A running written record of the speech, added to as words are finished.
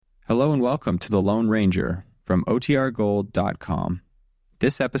Hello and welcome to The Lone Ranger from OTRGold.com.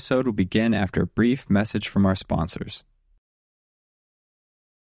 This episode will begin after a brief message from our sponsors.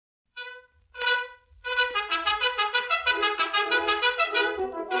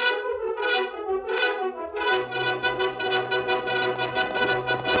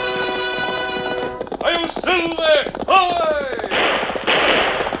 Hail Silver! Hoy!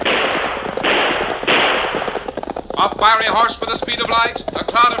 A fiery horse with the speed of light, a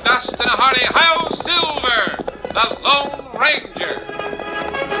cloud of dust, and a hearty Hail Silver, the Lone Ranger.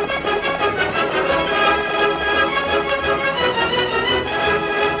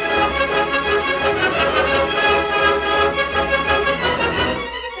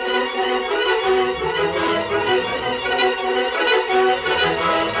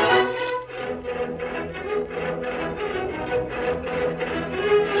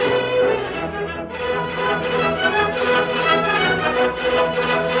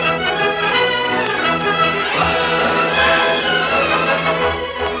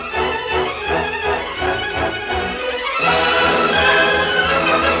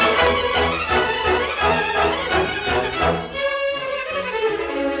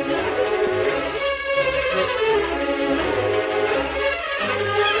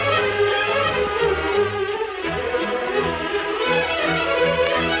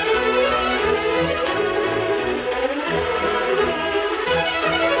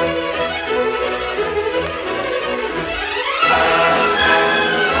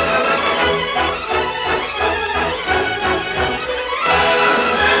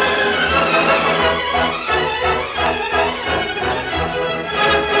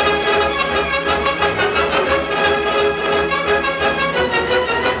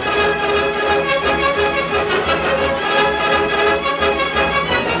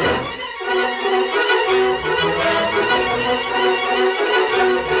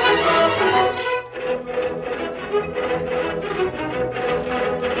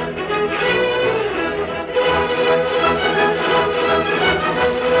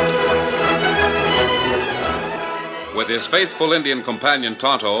 With his faithful Indian companion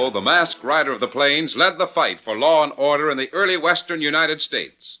Tonto, the masked rider of the plains led the fight for law and order in the early western United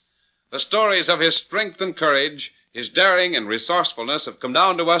States. The stories of his strength and courage, his daring and resourcefulness have come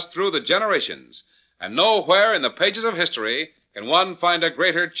down to us through the generations, and nowhere in the pages of history can one find a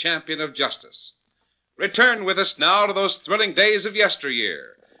greater champion of justice. Return with us now to those thrilling days of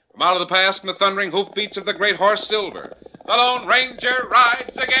yesteryear. From out of the past and the thundering hoofbeats of the great horse Silver, the Lone Ranger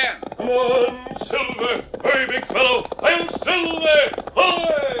rides again. Come on, Silver! Hurry, big fellow! Hail Silver! Hoy!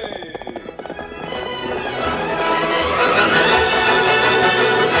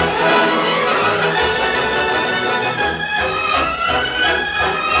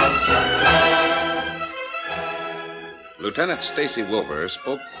 Lieutenant Stacy Wilbur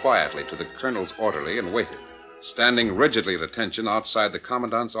spoke quietly to the colonel's orderly and waited, standing rigidly at attention outside the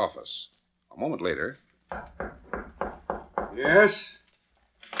commandant's office. A moment later... Yes?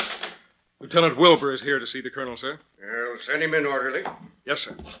 Lieutenant Wilbur is here to see the colonel, sir. Well, send him in, orderly. Yes,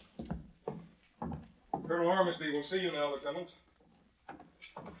 sir. Colonel Ormsby will see you now, Lieutenant.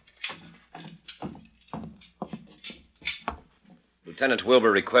 Lieutenant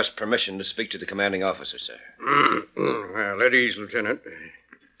Wilbur requests permission to speak to the commanding officer, sir. Well, at ease, Lieutenant.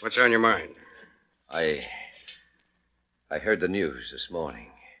 What's on your mind? I heard the news this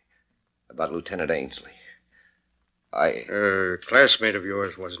morning about Lieutenant Ainsley. Classmate of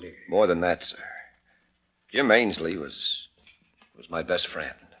yours, wasn't he? More than that, sir. Jim Ainsley was my best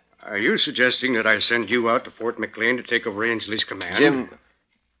friend. Are you suggesting that I send you out to Fort McLean to take over Ainsley's command?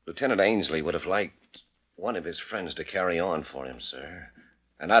 Lieutenant Ainsley would have liked one of his friends to carry on for him, sir.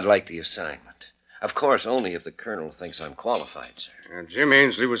 And I'd like the assignment. Of course, only if the colonel thinks I'm qualified, sir. Jim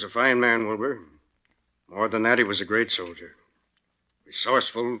Ainsley was a fine man, Wilbur. More than that, he was a great soldier.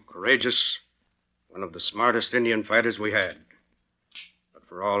 Resourceful, courageous, one of the smartest Indian fighters we had. But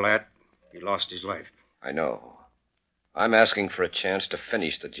for all that, he lost his life. I know. I'm asking for a chance to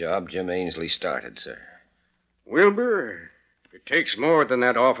finish the job Jim Ainsley started, sir. Wilbur, it takes more than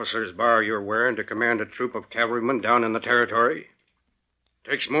that officer's bar you're wearing to command a troop of cavalrymen down in the territory. It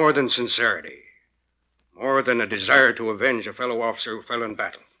takes more than sincerity. More than a desire to avenge a fellow officer who fell in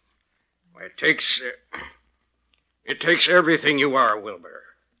battle. Why, it takes everything you are, Wilbur.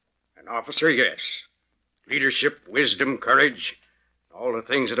 An officer, yes. Leadership, wisdom, courage, all the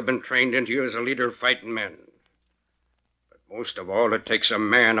things that have been trained into you as a leader of fighting men. But most of all, it takes a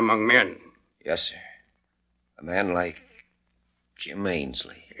man among men. Yes, sir. A man like Jim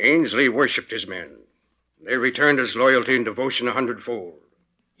Ainsley. Ainsley worshipped his men. They returned his loyalty and devotion 100-fold.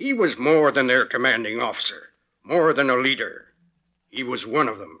 He was more than their commanding officer, more than a leader. He was one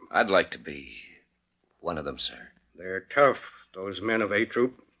of them. I'd like to be one of them, sir. They're tough, those men of A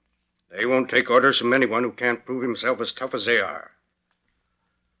Troop. They won't take orders from anyone who can't prove himself as tough as they are.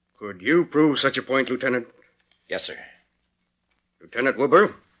 Could you prove such a point, Lieutenant? Yes, sir. Lieutenant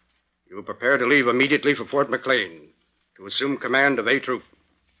Wilbur, you prepare to leave immediately for Fort McLean to assume command of A Troop.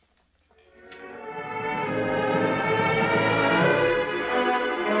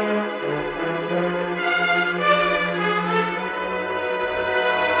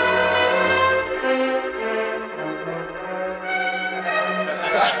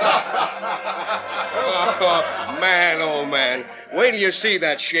 Oh, man. Wait till you see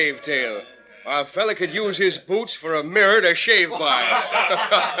that shaved tail. A fella could use his boots for a mirror to shave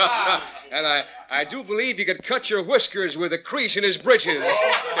by. And I do believe you could cut your whiskers with a crease in his breeches.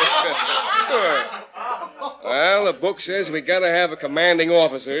 Well, the book says we gotta have a commanding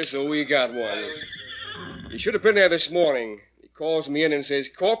officer, so we got one. He should have been there this morning. He calls me in and says,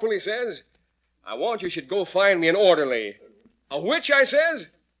 Corporal, he says, I want you should go find me an orderly. A which, I says?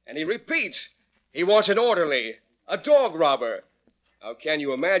 And he repeats, he wants an orderly, a dog robber. Now, can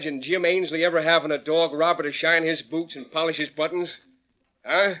you imagine Jim Ainsley ever having a dog robber to shine his boots and polish his buttons?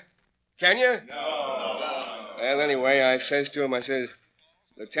 Huh? Can you? No. Well, anyway, I says to him, I says,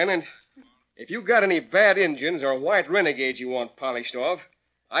 Lieutenant, if you got any bad Injuns or white renegades you want polished off,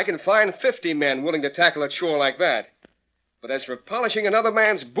 I can find 50 men willing to tackle a chore like that. But as for polishing another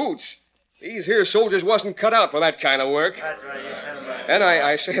man's boots, these here soldiers wasn't cut out for that kind of work. That's right, you said that. And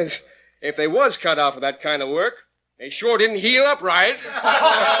I says, if they was cut out for that kind of work, they sure didn't heal up right.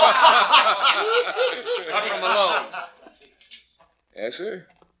 Not from Malone. Yes, sir?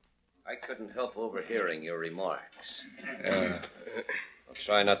 I couldn't help overhearing your remarks. I'll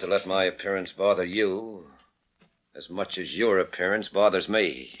try not to let my appearance bother you as much as your appearance bothers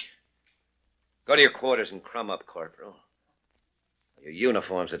me. Go to your quarters and crumb up, Corporal. Your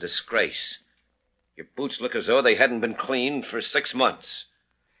uniform's a disgrace. Your boots look as though they hadn't been cleaned for 6 months.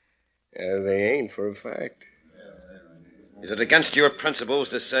 They ain't, for a fact. Is it against your principles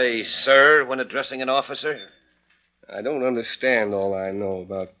to say, sir, when addressing an officer? I don't understand all I know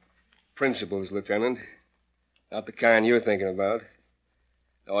about principles, Lieutenant. Not the kind you're thinking about.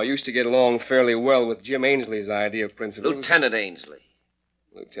 Though I used to get along fairly well with Jim Ainsley's idea of principles. Lieutenant Ainsley.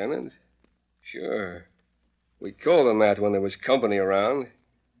 Lieutenant? Sure. We called him that when there was company around.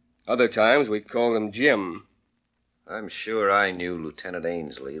 Other times we called him Jim. I'm sure I knew Lieutenant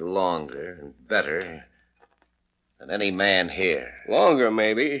Ainsley longer and better than any man here. Longer,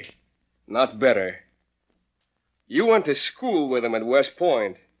 maybe. Not better. You went to school with him at West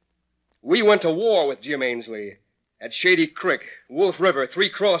Point. We went to war with Jim Ainsley at Shady Creek, Wolf River, 3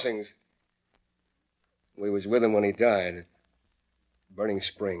 Crossings. We was with him when he died at Burning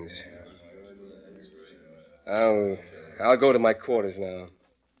Springs. I'll go to my quarters now.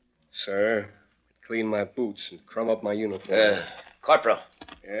 Sir, clean my boots and crumb up my uniform. Corporal.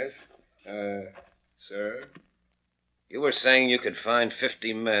 Yes? Sir? You were saying you could find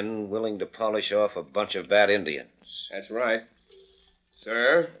 50 men willing to polish off a bunch of bad Indians. That's right.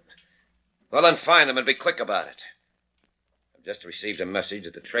 Sir? Well, then find them and be quick about it. I've just received a message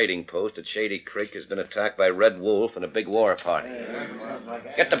at the trading post that Shady Creek has been attacked by Red Wolf and a big war party.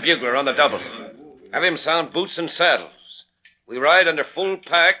 Get the bugler on the double. Have him sound boots and saddles. We ride under full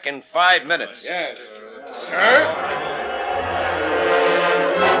pack in 5 minutes. Yes. Sir?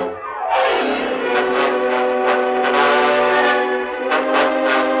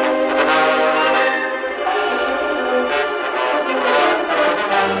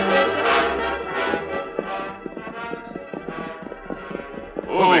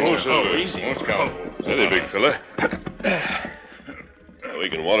 Easy. Steady, big fella. We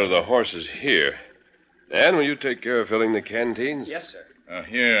can water the horses here. Dan, will you take care of filling the canteens? Yes, sir.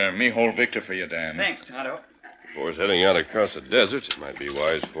 Here, me hold Victor for you, Dan. Thanks, Tonto. Before heading out across the desert, it might be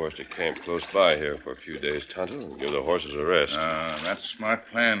wise for us to camp close by here for a few days, Tonto, and give the horses a rest. That's a smart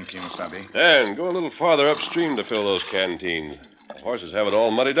plan, Kimasabi. Dan, go a little farther upstream to fill those canteens. The horses have it all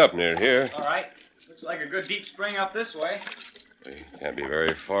muddied up near here. All right. Looks like a good deep spring up this way. We can't be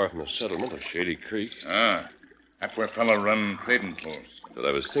very far from the settlement of Shady Creek. That's where fellow run trading post. That's what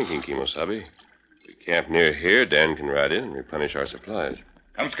I was thinking, Kimosabe. If we camp near here, Dan can ride in and replenish our supplies.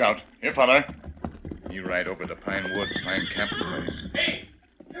 Come, Scout. Here, fella. You ride over to Pine Woods, find camping place. Hey!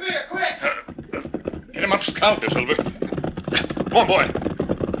 Come here, quick! Get him up, Scout, Silver. Come on, boy.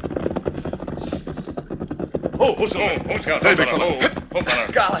 Oh, Silver. Oh, Scout. Hey, big fellow. Oh,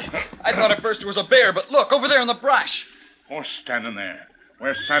 fella. Golly, I thought at first it was a bear, but look, over there in the brush. Horse standing there.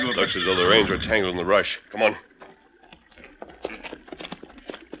 Where's Saddle? Looks as though the range were tangled in the brush. Come on.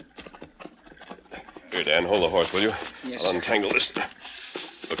 Here, Dan, hold the horse, will you? Yes, I'll sir. untangle this.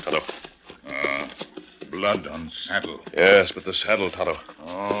 Look, Tonto. Blood on saddle. Yes, but the saddle, Tonto.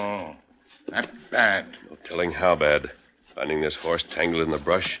 Oh, that bad. No telling how bad. Finding this horse tangled in the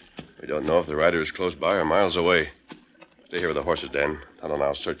brush, we don't know if the rider is close by or miles away. Stay here with the horses, Dan. Tonto and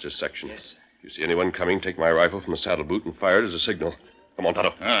I'll search this section. Yes. If you see anyone coming, take my rifle from the saddle boot and fire it as a signal. Come on,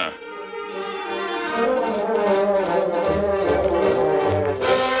 Tonto.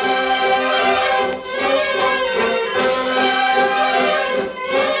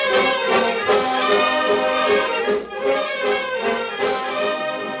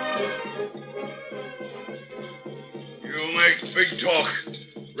 You make big talk.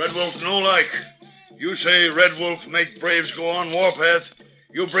 Red Wolf no like. You say Red Wolf make braves go on warpath.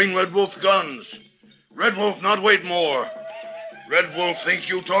 You bring Red Wolf guns. Red Wolf not wait more. Red Wolf think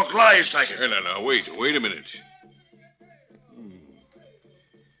you talk lies, Tackett. Hey, now, wait a minute.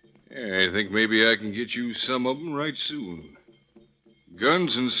 Yeah, I think maybe I can get you some of them right soon.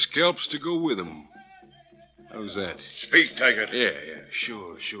 Guns and scalps to go with them. How's that? Speak, Tackett. Yeah,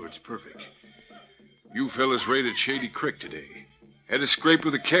 sure, it's perfect. You fellas raided Shady Creek today. Had a scrape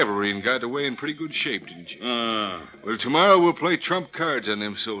with the cavalry and got away in pretty good shape, didn't you? Well, tomorrow we'll play trump cards on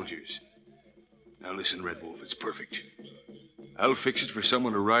them soldiers. Now listen, Red Wolf, it's perfect. I'll fix it for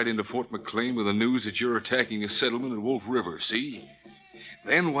someone to ride into Fort McLean with the news that you're attacking a settlement at Wolf River, see?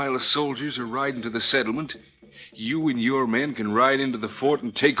 Then, while the soldiers are riding to the settlement, you and your men can ride into the fort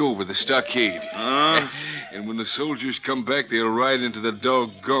and take over the stockade. And when the soldiers come back, they'll ride into the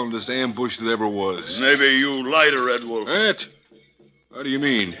doggonedest ambush that ever was. Maybe you lie to Red Wolf. What? What do you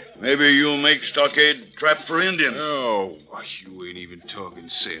mean? Maybe you make stockade trap for Indians. Oh, you ain't even talking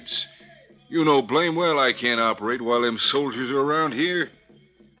sense. You know blame well I can't operate while them soldiers are around here.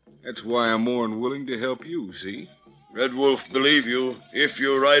 That's why I'm more than willing to help you, see? Red Wolf believe you if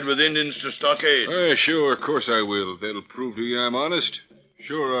you ride with Indians to stockade. Sure, of course I will. That'll prove to you I'm honest.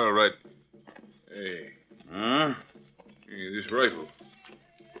 Sure, all right. Hey. Huh? Hey, this rifle.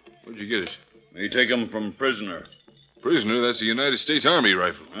 Where'd you get it? Me take him from prisoner. Prisoner? That's the United States Army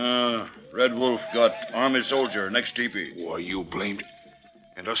rifle. Red Wolf got army soldier next teepee. Why, you blamed.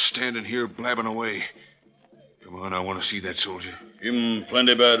 And us standing here blabbing away. Come on, I want to see that soldier. Him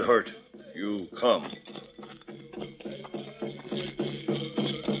plenty bad hurt. You come.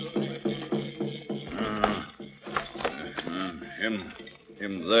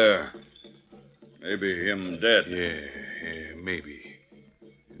 Him there. Maybe him dead. Yeah, maybe.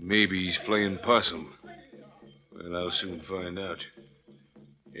 Maybe he's playing possum. Well, I'll soon find out.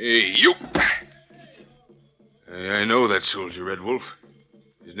 Hey, you! I know that soldier, Red Wolf.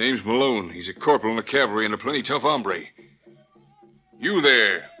 His name's Malone. He's a corporal in the cavalry and a plenty tough hombre. You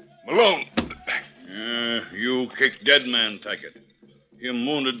there, Malone. You kick dead man, Tackett. Him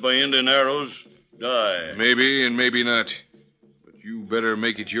wounded by Indian arrows, die. Maybe and maybe not. But you better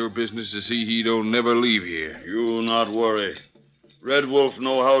make it your business to see he don't never leave here. You not worry. Red Wolf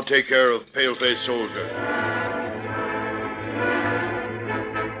know how to take care of pale-faced soldier.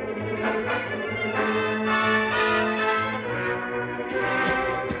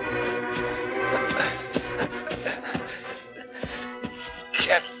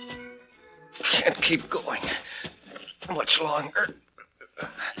 Can't keep going much longer.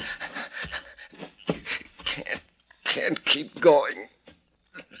 Can't keep going.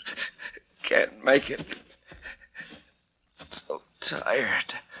 Can't make it. So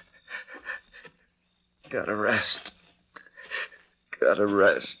tired. Gotta rest.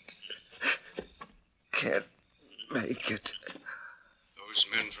 Can't make it. Those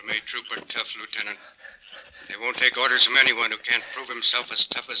men from A Troop are tough, Lieutenant. They won't take orders from anyone who can't prove himself as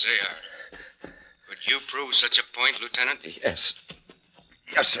tough as they are. Could you prove such a point, Lieutenant? Yes.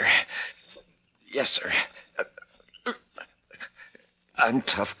 Yes, sir. Yes, sir. I'm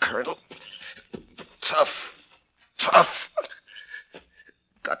tough, Colonel. Tough.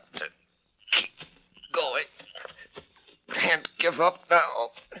 Got to keep going. Can't give up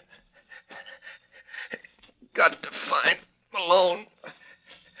now. Got to find Malone.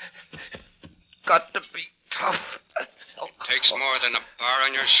 Got to be tough. It takes more than a bar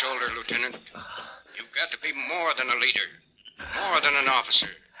on your shoulder, Lieutenant. You've got to be more than a leader, more than an officer.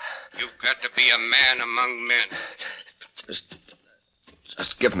 You've got to be a man among men.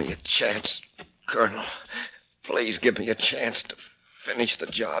 Just give me a chance, Colonel. Please give me a chance to finish the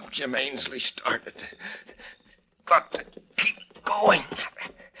job Jim Ainsley started. Got to keep going.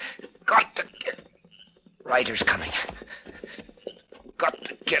 Got to get... Riders coming. Got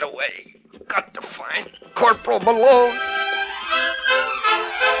to get away. Got to find Corporal Malone.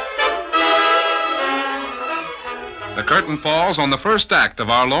 The curtain falls on the first act of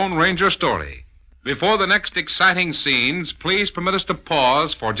our Lone Ranger story. Before the next exciting scenes, please permit us to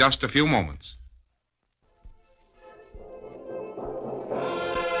pause for just a few moments.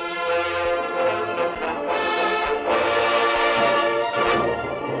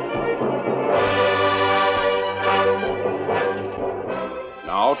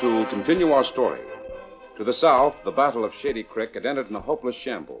 Now, to continue our story. To the south, the Battle of Shady Creek had ended in a hopeless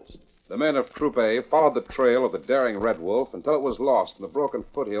shambles. The men of Troop A followed the trail of the daring Red Wolf until it was lost in the broken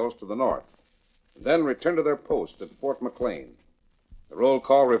foothills to the north, and then returned to their post at Fort McLean. The roll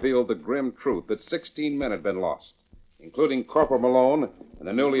call revealed the grim truth that 16 men had been lost, including Corporal Malone and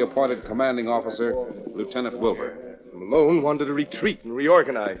the newly appointed commanding officer, Lieutenant Wilbur. Malone wanted to retreat and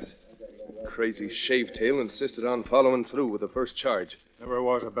reorganize. Crazy shavetail insisted on following through with the first charge. Never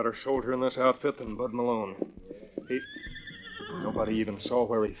was a better soldier in this outfit than Bud Malone. Nobody even saw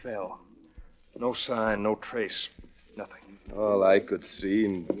where he fell. No sign, no trace, nothing. All I could see,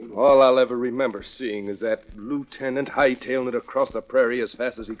 and all I'll ever remember seeing, is that lieutenant hightailing it across the prairie as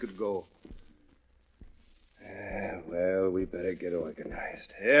fast as he could go. Well, we better get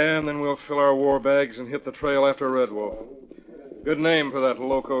organized. Yeah, and then we'll fill our war bags and hit the trail after Red Wolf. Good name for that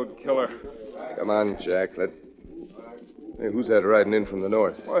locoed killer. Come on, Jack. Hey, who's that riding in from the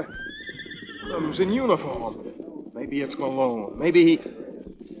north? Why, them's in uniform. Maybe it's Malone. Maybe he...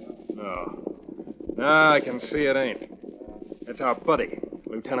 No, I can see it ain't. It's our buddy,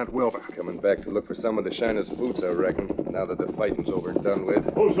 Lieutenant Wilbur. Coming back to look for someone to shine his boots, I reckon, now that the fighting's over and done with.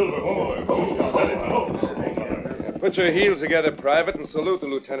 Put your heels together, Private, and salute the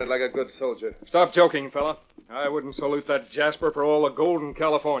lieutenant like a good soldier. Stop joking, fella. I wouldn't salute that Jasper for all the gold in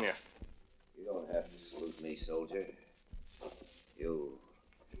California. You don't have to salute me, soldier.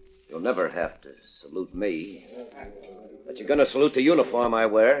 You'll never have to salute me. But you're going to salute the uniform I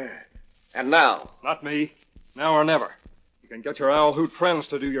wear. And now. Not me. Now or never. You can get your owl hoot friends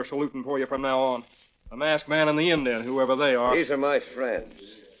to do your saluting for you from now on. The masked man and the Indian, whoever they are. These are my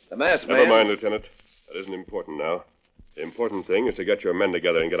friends. The masked man... Never mind, Lieutenant. That isn't important now. The important thing is to get your men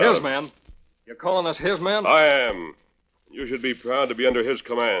together and get out. His men? You're calling us his men? I am. You should be proud to be under his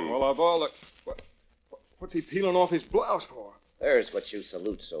command. Well, of all the... What's he peeling off his blouse for? There's what you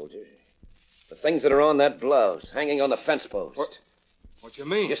salute, soldier. The things that are on that blouse, hanging on the fence post. What you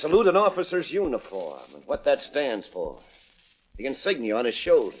mean? You salute an officer's uniform and what that stands for. The insignia on his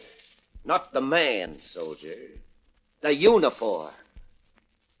shoulder. Not the man, soldier. The uniform.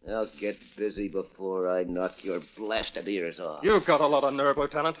 Now get busy before I knock your blasted ears off. You've got a lot of nerve,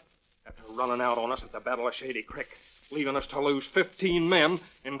 Lieutenant. After running out on us at the Battle of Shady Creek, leaving us to lose 15 men,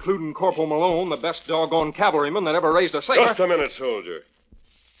 including Corporal Malone, the best doggone cavalryman that ever raised a saber. Just a minute, soldier.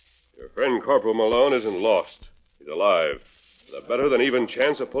 Your friend Corporal Malone isn't lost. He's alive, with a better than even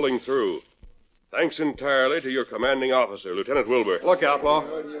chance of pulling through. Thanks entirely to your commanding officer, Lieutenant Wilbur. Look, outlaw.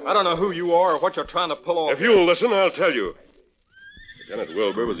 I don't know who you are or what you're trying to pull off. If you'll listen, I'll tell you. Lieutenant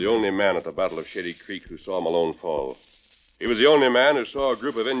Wilbur was the only man at the Battle of Shady Creek who saw Malone fall. He was the only man who saw a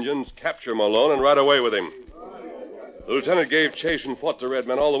group of Indians capture Malone and ride away with him. The lieutenant gave chase and fought the red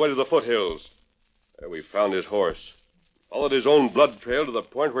men all the way to the foothills. There we found his horse. Followed his own blood trail to the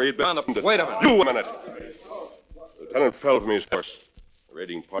point where he'd been... Wait a minute. You a minute. The lieutenant fell from his horse. The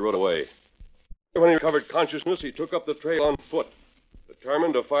raiding party rode away. When he recovered consciousness, he took up the trail on foot,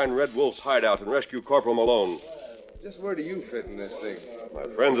 determined to find Red Wolf's hideout and rescue Corporal Malone. Just where do you fit in this thing? My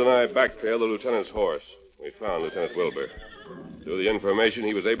friends and I backtrailed the lieutenant's horse. We found Lieutenant Wilbur. Through the information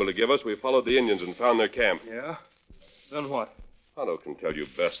he was able to give us, we followed the Indians and found their camp. Yeah? Then what? Tonto can tell you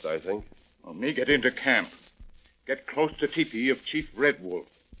best, I think. Well, me get into camp. Get close to teepee of Chief Red Wolf.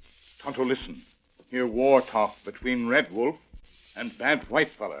 Tonto, listen. Hear war talk between Red Wolf and bad white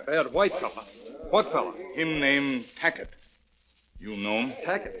fella. Bad white fella? What fella? Him named Tackett. You know him?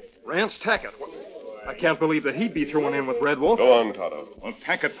 Tackett? Rance Tackett? I can't believe that he'd be thrown in with Red Wolf. Go on, Tonto. Well,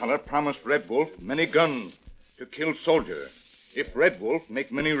 Tackett fella promised Red Wolf many guns to kill soldier if Red Wolf make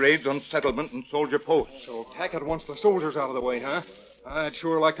many raids on settlement and soldier posts. So Tackett wants the soldiers out of the way, huh? I'd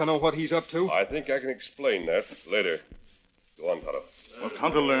sure like to know what he's up to. I think I can explain that later. Go on, Tonto. Well,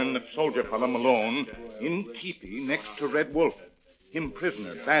 Tonto learned that soldier fella Malone in teepee next to Red Wolf. Him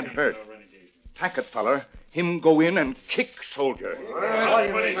prisoner, bad hurt. Tackett fella, him go in and kick soldier.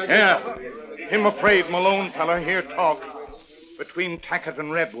 Yeah. Him afraid Malone fella hear talk between Tackett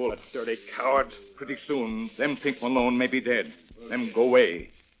and Red Wolf. Dirty cowards. Pretty soon, them think Malone may be dead. Them go away.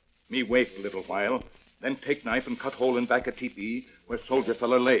 Me wait a little while, then take knife and cut hole in back of teepee where soldier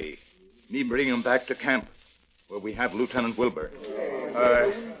fella lay. Me bring him back to camp, where we have Lieutenant Wilbur.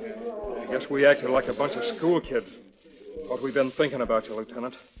 I guess we acted like a bunch of school kids. What we've been thinking about you,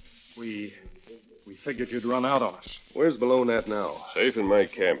 Lieutenant. We figured you'd run out on us. Where's Malone at now? Safe in my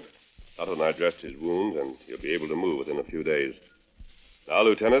camp. Tonto and I dressed his wounds, and he'll be able to move within a few days. Now,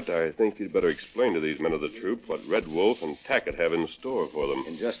 Lieutenant, I think you'd better explain to these men of the troop what Red Wolf and Tackett have in store for them.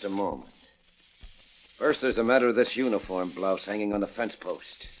 In just a moment. First, there's the matter of this uniform blouse hanging on the fence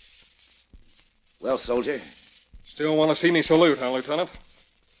post. Well, soldier? Still want to see me salute, huh, Lieutenant?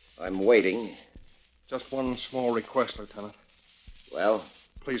 I'm waiting. Just one small request, Lieutenant. Well?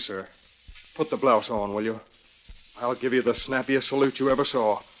 Please, sir, put the blouse on, will you? I'll give you the snappiest salute you ever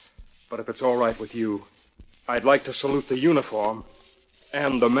saw. But if it's all right with you, I'd like to salute the uniform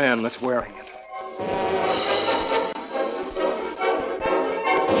and the man that's wearing it.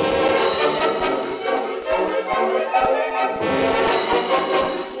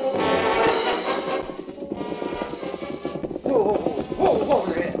 Whoa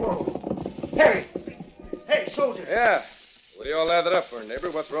there. Whoa. Harry! Hey, soldier. Yeah. What do you all lathered up for, neighbor?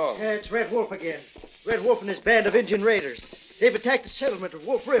 What's wrong? It's Red Wolf again. Red Wolf and his band of Indian raiders. They've attacked the settlement of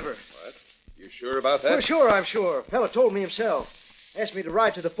Wolf River. What? You sure about that? Well, sure, I'm sure. Fella told me himself. Asked me to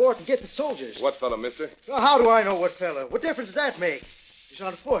ride to the fort and get the soldiers. What fella, mister? Well, how do I know what fella? What difference does that make? He's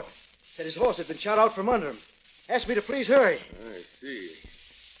on foot. Said his horse had been shot out from under him. Asked me to please hurry. I see.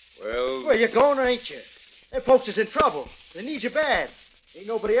 Well... Well, you're going or ain't you? Them folks is in trouble. They need you bad. Ain't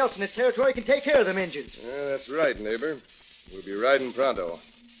nobody else in the territory can take care of them Injuns. Yeah, that's right, neighbor. We'll be riding pronto.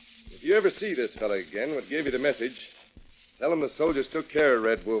 If you ever see this fella again, what gave you the message, tell him the soldiers took care of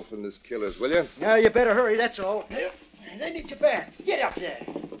Red Wolf and his killers, will you? Now, you better hurry, that's all. They need you bad. Get up there.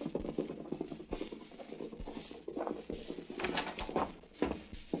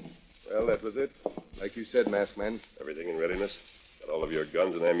 Well, that was it. Like you said, masked man. Everything in readiness? Got all of your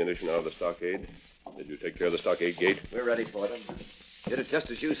guns and ammunition out of the stockade? Did you take care of the stockade gate? We're ready for them. Did it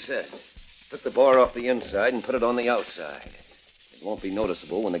just as you said. Took the bar off the inside and put it on the outside. It won't be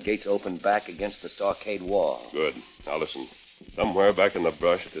noticeable when the gate's open back against the stockade wall. Good. Now listen. Somewhere back in the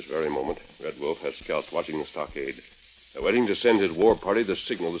brush at this very moment, Red Wolf has scouts watching the stockade. They're waiting to send his war party the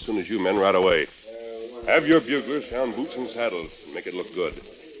signal as soon as you men ride away. Have your buglers sound boots and saddles and make it look good.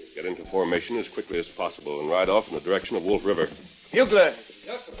 Get into formation as quickly as possible and ride off in the direction of Wolf River. Bugler!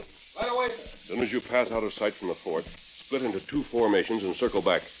 Yes, sir. Right away, sir. As soon as you pass out of sight from the fort, split into 2 formations and circle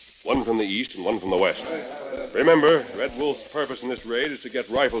back. One from the east and one from the west. Remember, Red Wolf's purpose in this raid is to get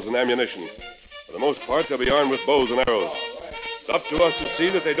rifles and ammunition. For the most part, they'll be armed with bows and arrows. It's up to us to see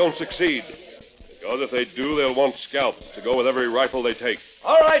that they don't succeed. Because if they do, they'll want scalps to go with every rifle they take.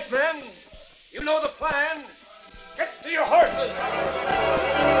 All right, men. You know the plan. Get to your horses.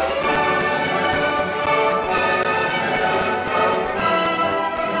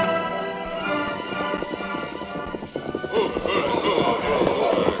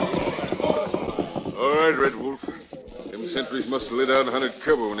 All right, Red Wolf. Them sentries must have lit out and hunted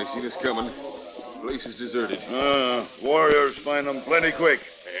cover when they seen us coming. The place is deserted. Warriors find them plenty quick.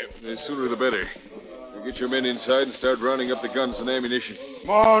 The sooner the better. You get your men inside and start rounding up the guns and ammunition. Come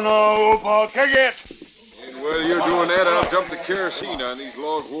on now, Wolf, I'll kick it. And while you're doing that, I'll dump the kerosene on these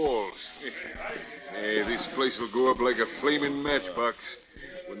log walls. This place will go up like a flaming matchbox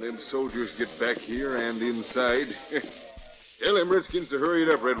when them soldiers get back here and inside. Tell them Redskins to hurry it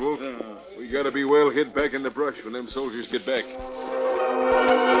up, Red Wolf. We gotta be well hid back in the brush when them soldiers get back.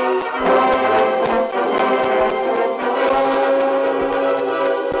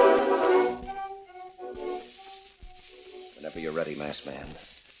 Whenever you're ready, masked man.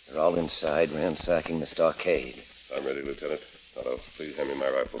 They're all inside, ransacking the stockade. I'm ready, Lieutenant. Otto, please hand me my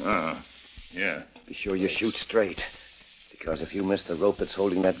rifle. Yeah. Be sure you shoot straight. Because if you miss the rope that's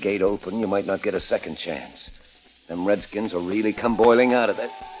holding that gate open, you might not get a second chance. Them Redskins will really come boiling out of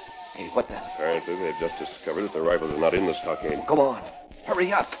that. Hey, what the... Apparently, they've just discovered that the rifles are not in the stockade. Come on.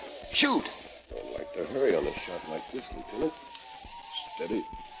 Hurry up. Shoot. Don't like to hurry on a shot like this, Lieutenant. Steady.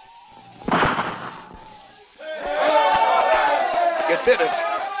 You did it.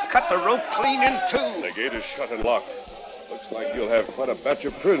 Cut the rope clean in two. The gate is shut and locked. Looks like you'll have quite a batch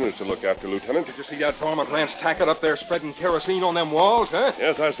of prisoners to look after, Lieutenant. Did you see that Farmer Lance Tackett up there spreading kerosene on them walls, huh?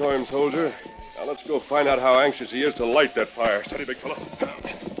 Yes, I saw him, soldier. Now let's go find out how anxious he is to light that fire. Steady, big fella.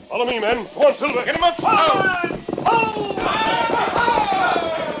 Follow me, men. Come on, Silver. Get him up.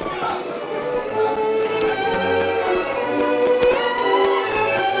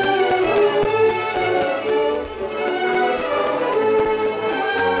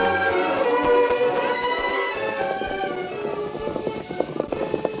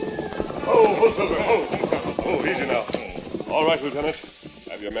 Oh, Silver. Oh, easy now. All right, Lieutenant.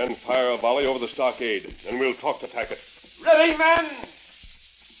 Have your men fire a volley over the stockade. Then we'll talk to Tackett. Ready, men!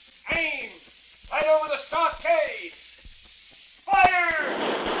 Aim! Right over the stockade! Fire!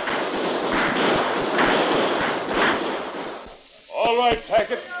 All right,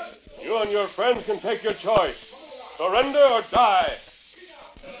 Tackett. You and your friends can take your choice. Surrender or die.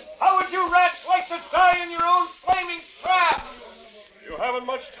 How would you rats like to die in your own flaming trap? You haven't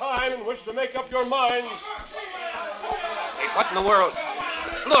much time in which to make up your minds. Hey, what in the world?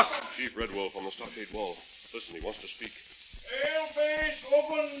 Look! Chief Red Wolf on the stockade wall. Listen, he wants to speak. Aleface,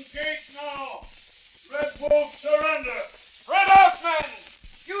 open gate now. Red Wolf, surrender. Spread out, men!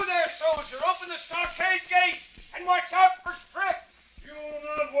 You there, soldier, open the stockade gate and watch out for tricks! You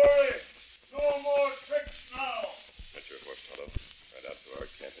not worry. No more tricks now. That's your horse, Tonto. Right out to our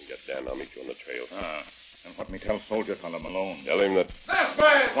camp and get Dan. I'll meet you on the trail. And what me tell soldier fellow Malone? Tell him that... This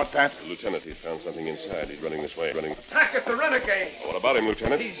man! What that? The lieutenant, he's found something inside. He's running this way. Attack the renegade! What about him,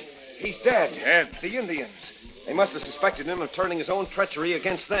 Lieutenant? He's dead. Dead? The Indians. They must have suspected him of turning his own treachery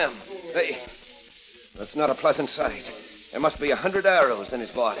against them. That's not a pleasant sight. There must be 100 arrows in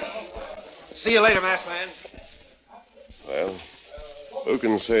his body. See you later, masked man. Well, who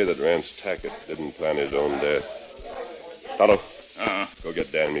can say that Rance Tackett didn't plan his own death? Tonto. Go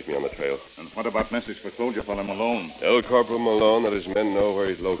get Dan and meet me on the trail. And what about message for soldier fellow Malone? Tell Corporal Malone that his men know where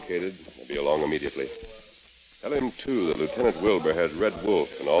he's located. They'll be along immediately. Tell him, too, that Lieutenant Wilbur has Red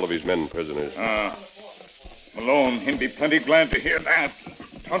Wolf and all of his men prisoners. Malone, he'll be plenty glad to hear that.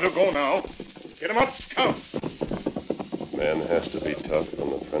 Tonto, go now. Get him up, scout. Man has to be tough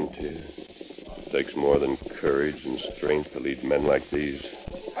on the frontier. It takes more than courage and strength to lead men like these.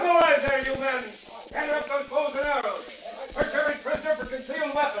 Hello there, you men! Gather up those bows and arrows. Search every prisoner for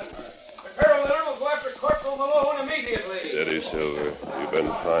concealed weapons. The Colonel and will go after Corporal Malone immediately. Steady, Silver. You've been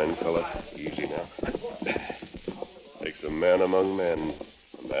fine, fella. Easy now. Takes a man among men.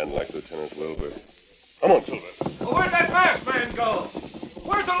 A man like Lieutenant Wilbur. Come on, Silver. Well, where'd that masked man go?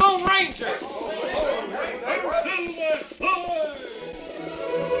 Where's the Lone Ranger?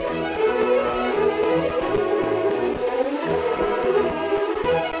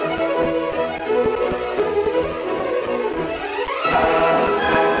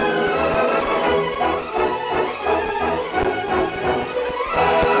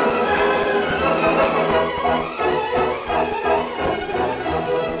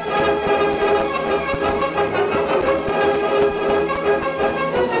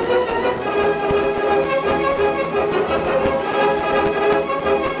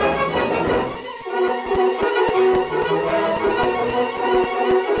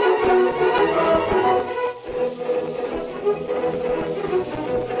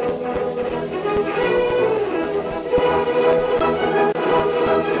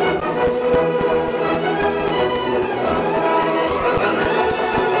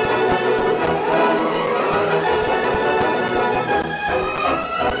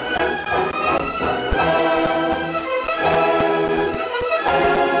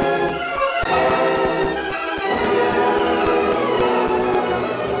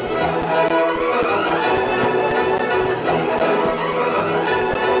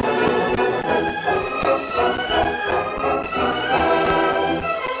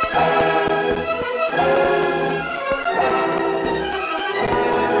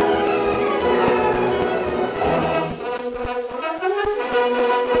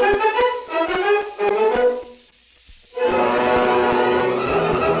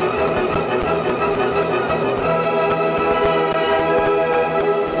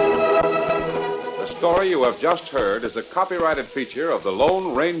 You have just heard is a copyrighted feature of the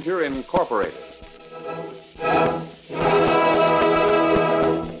Lone Ranger Incorporated.